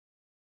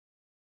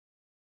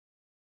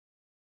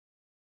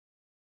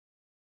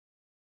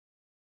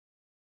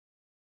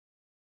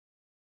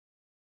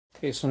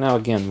Okay, so now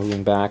again,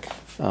 moving back,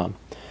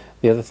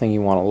 the other thing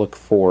you want to look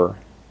for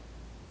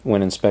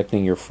when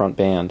inspecting your front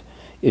band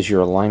is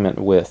your alignment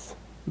with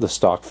the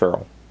stock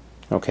ferrule.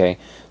 Okay,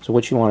 so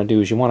what you want to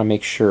do is you want to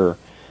make sure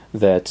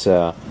that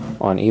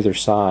on either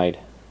side,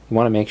 you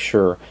want to make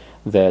sure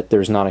that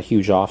there's not a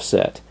huge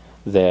offset,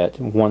 that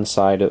one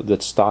side of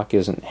the stock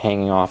isn't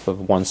hanging off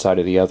of one side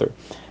or the other.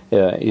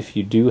 If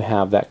you do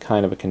have that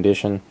kind of a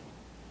condition,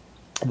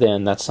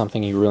 then that's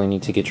something you really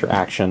need to get your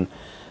action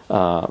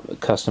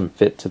custom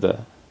fit to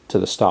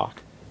the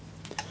stock.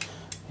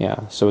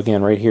 Yeah, so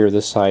again, right here,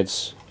 this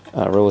side's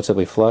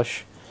relatively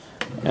flush,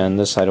 and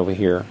this side over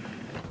here,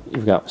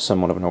 you've got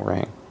somewhat of an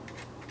overhang.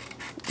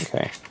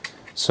 Okay,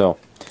 so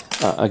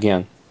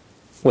again,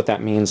 what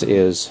that means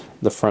is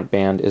the front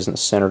band isn't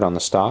centered on the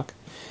stock,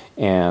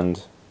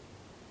 and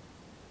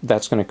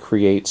that's going to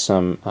create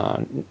some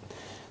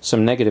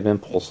negative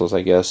impulses,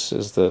 I guess,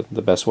 is the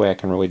best way I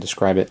can really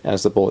describe it.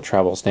 As the bullet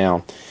travels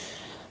down,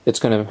 it's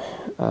going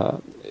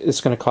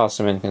to cause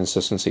some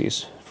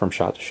inconsistencies from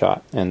shot to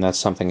shot, and that's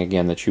something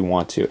again that you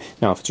want to.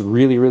 Now, if it's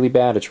really, really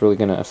bad, it's really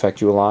going to affect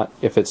you a lot.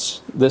 If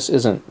this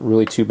isn't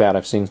really too bad,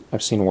 I've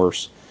seen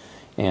worse,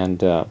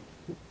 and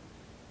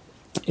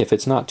if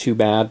it's not too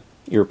bad,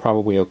 you're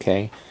probably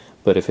okay.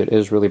 But if it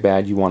is really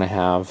bad, you want to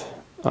have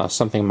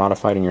something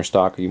modified in your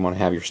stock, or you want to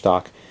have your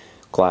stock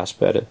glass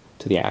bedded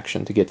to the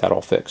action to get that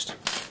all fixed.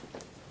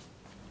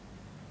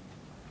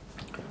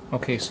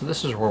 Okay, so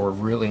this is where we're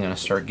really going to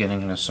start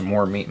getting into some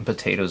more meat and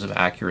potatoes of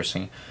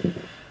accuracy.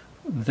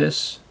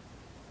 This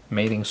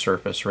mating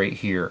surface right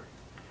here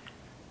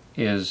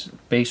is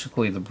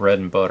basically the bread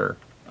and butter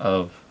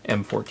of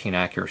M14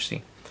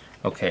 accuracy.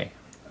 Okay,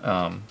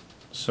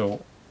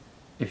 so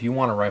if you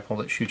want a rifle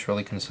that shoots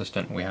really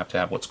consistent, we have to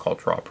have what's called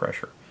draw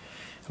pressure.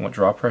 And what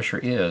draw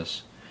pressure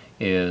is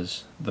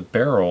the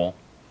barrel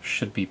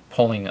should be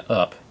pulling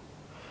up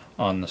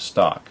on the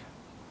stock.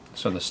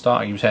 So the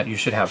stock, you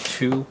should have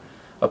two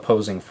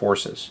opposing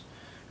forces,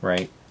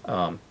 right,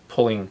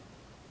 pulling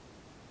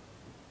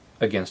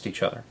against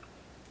each other.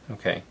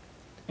 Okay,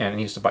 and it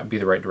needs to be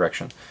the right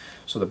direction.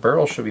 So the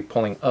barrel should be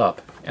pulling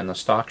up and the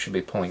stock should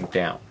be pulling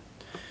down.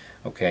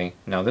 Okay,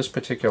 now this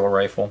particular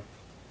rifle,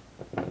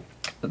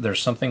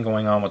 there's something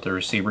going on with the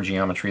receiver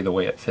geometry, the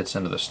way it fits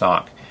into the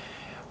stock,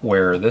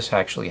 where this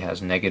actually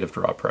has negative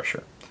draw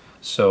pressure.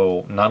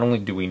 So not only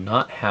do we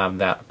not have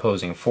that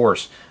opposing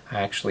force,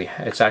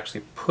 it's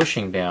actually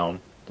pushing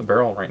down. The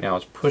barrel right now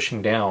is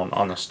pushing down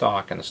on the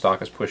stock, and the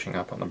stock is pushing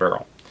up on the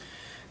barrel.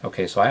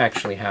 Okay, so I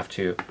actually have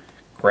to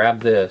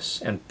grab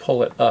this and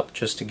pull it up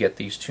just to get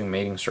these two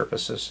mating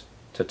surfaces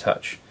to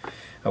touch.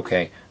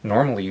 Okay,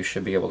 normally you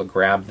should be able to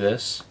grab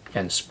this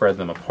and spread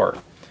them apart.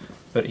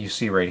 But you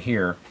see right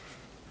here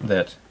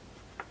that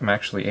I'm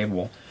actually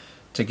able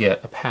to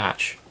get a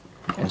patch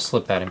and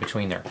slip that in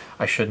between there.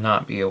 I should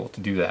not be able to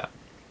do that.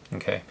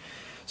 Okay,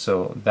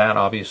 so that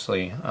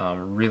obviously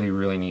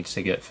really needs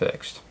to get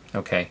fixed.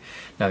 Okay,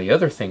 now the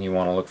other thing you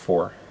want to look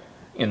for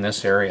in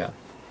this area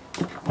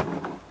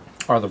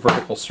are the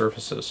vertical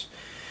surfaces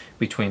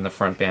between the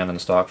front band and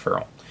the stock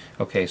ferrule.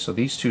 Okay, so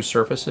these two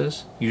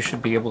surfaces, you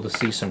should be able to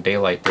see some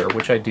daylight there,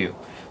 which I do.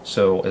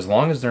 So as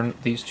long as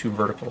these two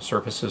vertical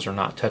surfaces are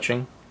not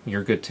touching,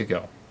 you're good to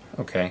go.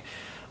 Okay,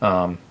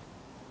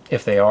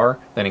 if they are,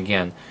 then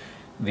again,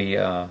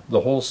 the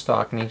whole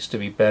stock needs to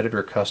be bedded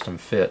or custom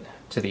fit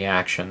to the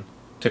action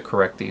to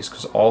correct these,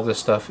 because all this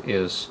stuff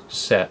is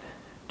set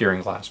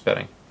during glass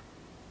bedding.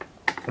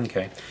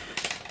 Okay,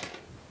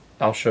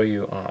 I'll show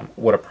you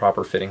what a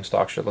proper fitting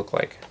stock should look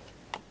like.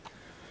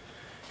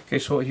 Okay,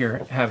 so what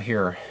you have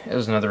here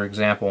is another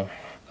example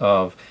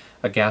of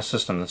a gas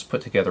system that's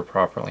put together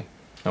properly.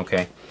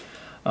 Okay,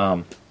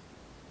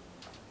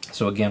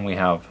 so again, we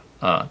have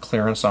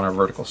clearance on our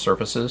vertical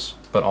surfaces,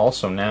 but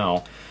also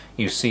now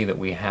you see that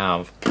we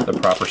have the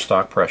proper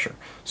stock pressure.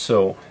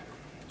 So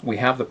we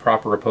have the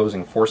proper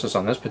opposing forces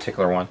on this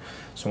particular one.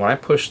 So when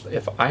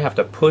if I have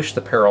to push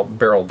the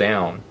barrel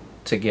down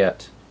to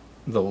get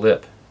the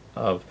lip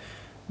of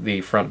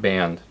the front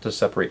band to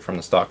separate from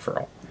the stock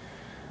ferrule.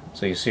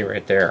 So you see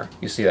right there,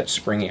 you see that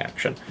springy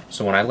action.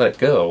 So when I let it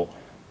go,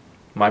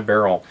 my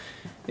barrel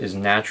is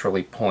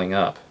naturally pulling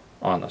up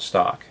on the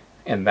stock,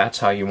 and that's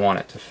how you want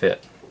it to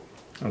fit.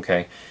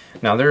 Okay,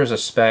 now there is a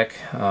spec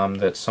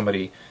that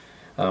somebody,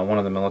 one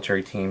of the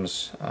military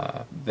teams,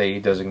 they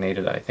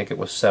designated, I think it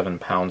was 7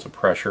 pounds of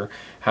pressure.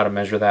 How to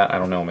measure that, I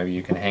don't know. Maybe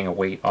you can hang a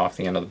weight off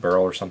the end of the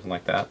barrel or something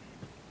like that.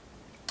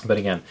 But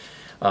again,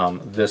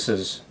 this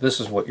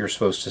is what you're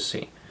supposed to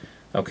see.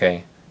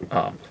 Okay,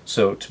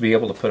 so to be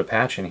able to put a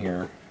patch in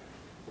here,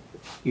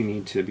 you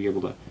need to be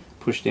able to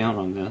push down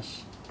on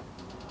this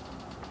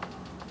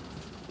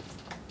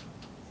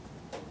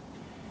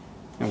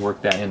and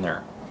work that in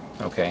there.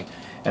 Okay,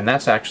 and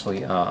that's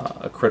actually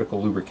a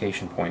critical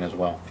lubrication point as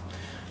well.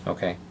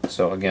 Okay,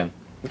 so again,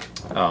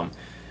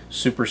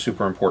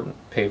 super important.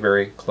 Pay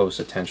very close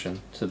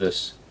attention to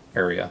this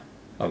area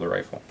of the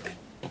rifle.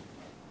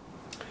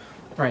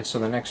 Alright, so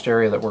the next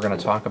area that we're going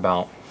to talk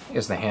about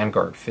is the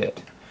handguard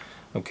fit.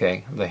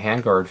 Okay, the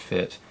handguard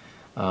fit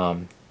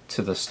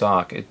to the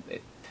stock.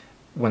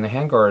 when the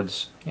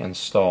handguard's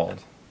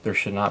installed, there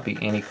should not be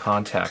any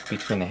contact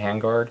between the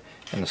handguard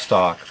and the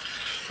stock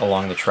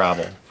along the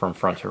travel from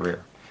front to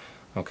rear.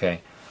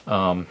 Okay,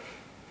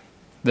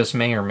 this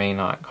may or may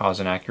not cause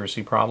an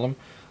accuracy problem,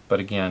 but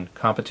again,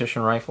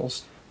 competition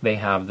rifles, they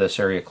have this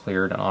area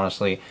cleared, and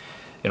honestly,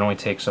 it only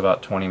takes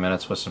about 20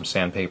 minutes with some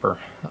sandpaper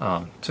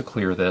to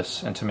clear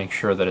this and to make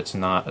sure that it's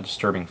not a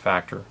disturbing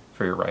factor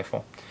for your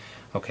rifle.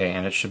 Okay,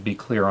 and it should be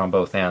clear on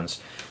both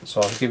ends.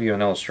 So I'll give you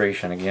an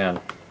illustration again.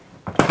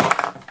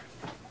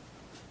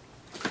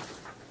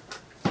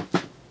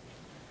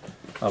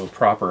 Of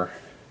a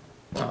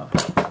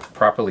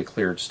properly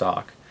cleared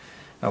stock.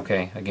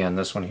 Okay, again,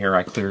 this one here,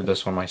 I cleared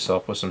this one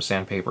myself with some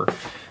sandpaper.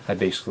 I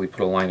basically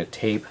put a line of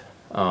tape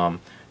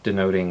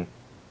denoting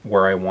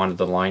where I wanted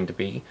the line to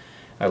be.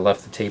 I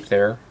left the tape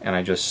there, and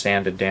I just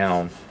sanded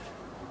down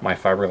my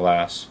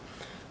fiberglass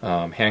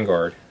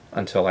handguard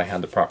until I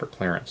had the proper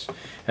clearance,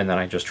 and then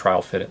I just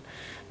trial fit it.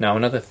 Now,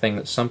 another thing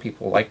that some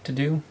people like to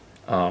do,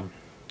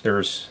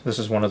 this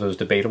is one of those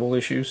debatable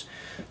issues.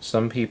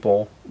 Some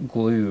people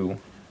glue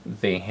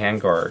the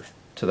handguard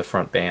to the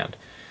front band,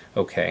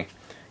 okay,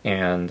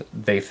 and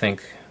they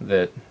think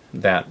that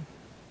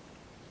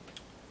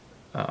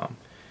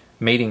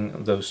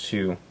mating those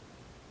two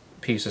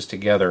pieces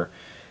together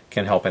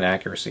can help in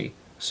accuracy.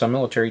 Some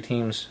military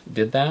teams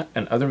did that,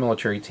 and other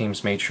military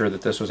teams made sure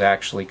that this was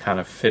actually kind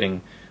of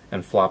fitting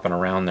and flopping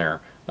around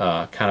there,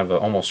 kind of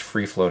almost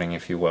free-floating,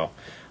 if you will.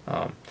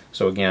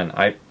 So again,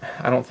 I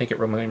don't think it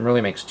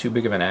really makes too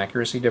big of an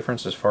accuracy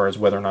difference as far as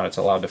whether or not it's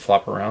allowed to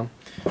flop around,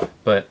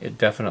 but you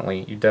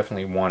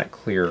definitely want it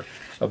clear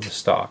of the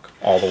stock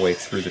all the way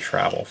through the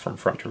travel from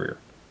front to rear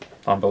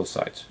on both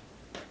sides.